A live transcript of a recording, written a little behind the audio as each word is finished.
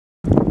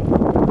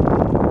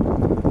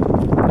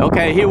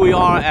Okay, here we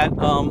are at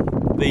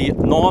the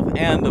north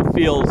end of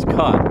Fields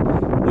Cut.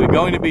 We're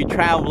going to be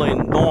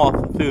traveling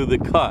north through the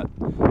cut.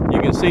 You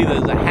can see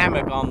there's a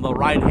hammock on the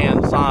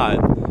right-hand side,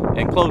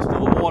 and close to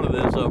the water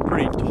there's a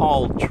pretty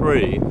tall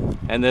tree,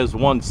 and there's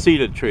one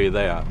cedar tree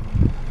there.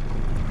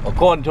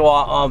 According to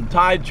our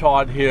tide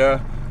chart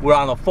here, we're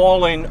on a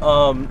falling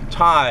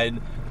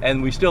tide,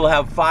 and we still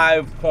have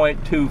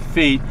 5.2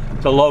 feet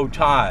to low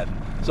tide.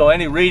 So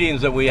any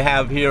readings that we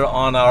have here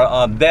on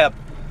our depth,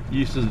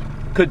 you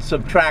could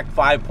subtract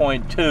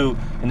 5.2,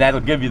 and that'll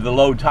give you the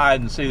low tide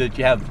and see that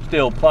you have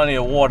still plenty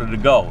of water to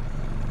go.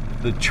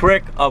 The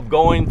trick of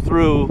going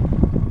through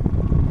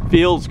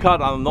Fields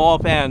Cut on the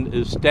north end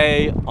is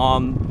stay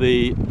on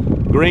the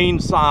green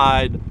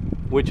side,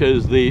 which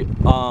is the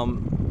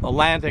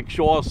Atlantic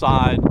shore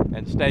side,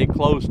 and stay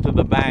close to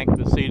the bank,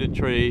 the cedar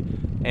tree,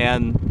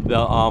 and the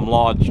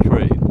large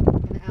tree.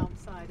 And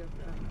outside of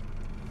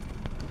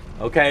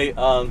the... Okay,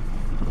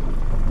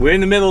 we're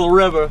in the middle of the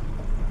river,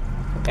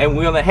 and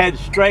we're going to head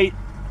straight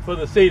for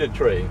the cedar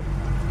tree.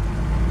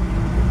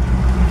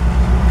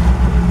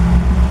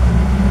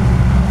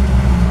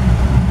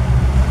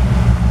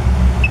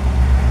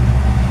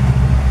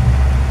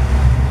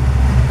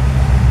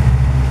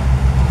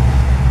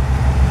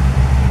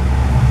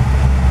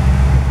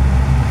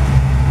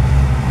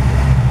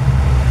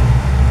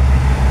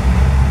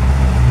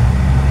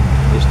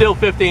 There's still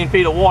 15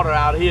 feet of water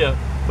out here,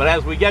 but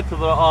as we get to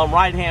the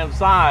right-hand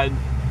side,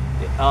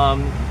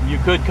 you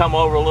could come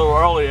over a little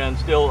earlier and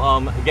still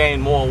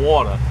gain more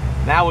water.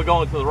 Now we're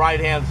going to the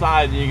right-hand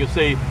side, and you can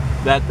see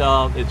that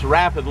it's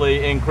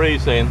rapidly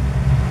increasing.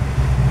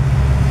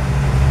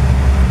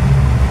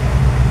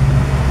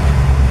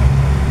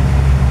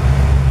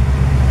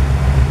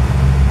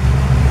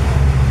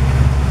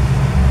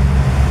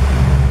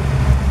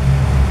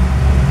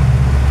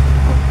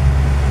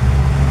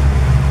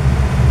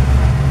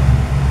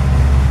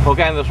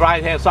 Okay, on this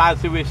right-hand side,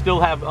 see we still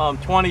have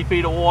 20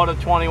 feet of water,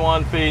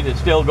 21 feet, it's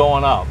still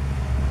going up.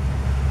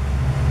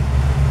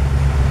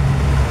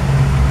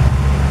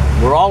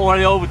 We're all the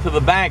way over to the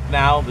bank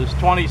now. There's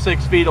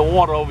 26 feet of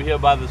water over here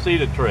by the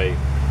cedar tree.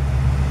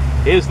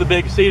 Here's the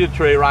big cedar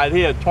tree right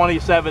here,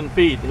 27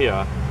 feet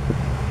here.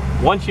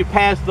 Once you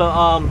pass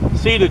the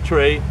cedar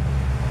tree,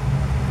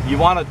 you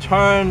want to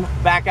turn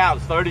back out.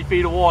 It's 30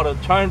 feet of water.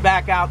 Turn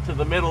back out to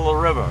the middle of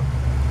the river.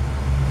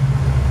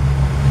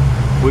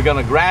 We're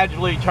going to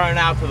gradually turn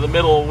out to the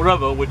middle of the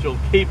river, which will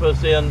keep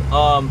us in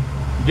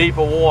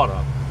deeper water.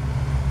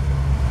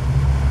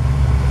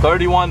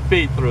 31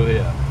 feet through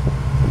here.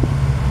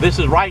 This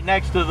is right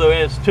next to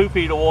there's 2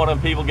 feet of water,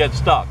 and people get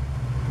stuck.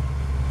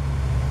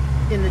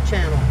 In the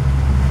channel.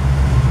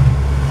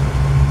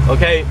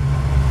 Okay,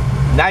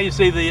 now you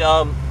see the,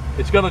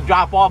 it's going to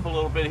drop off a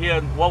little bit here.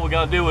 What we're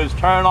going to do is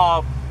turn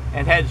off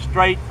and head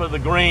straight for the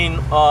green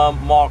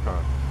marker.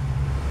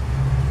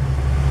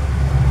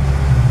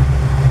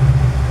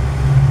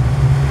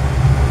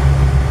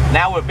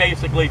 Now we're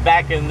basically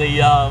back in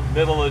the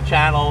middle of the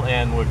channel,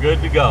 and we're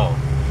good to go.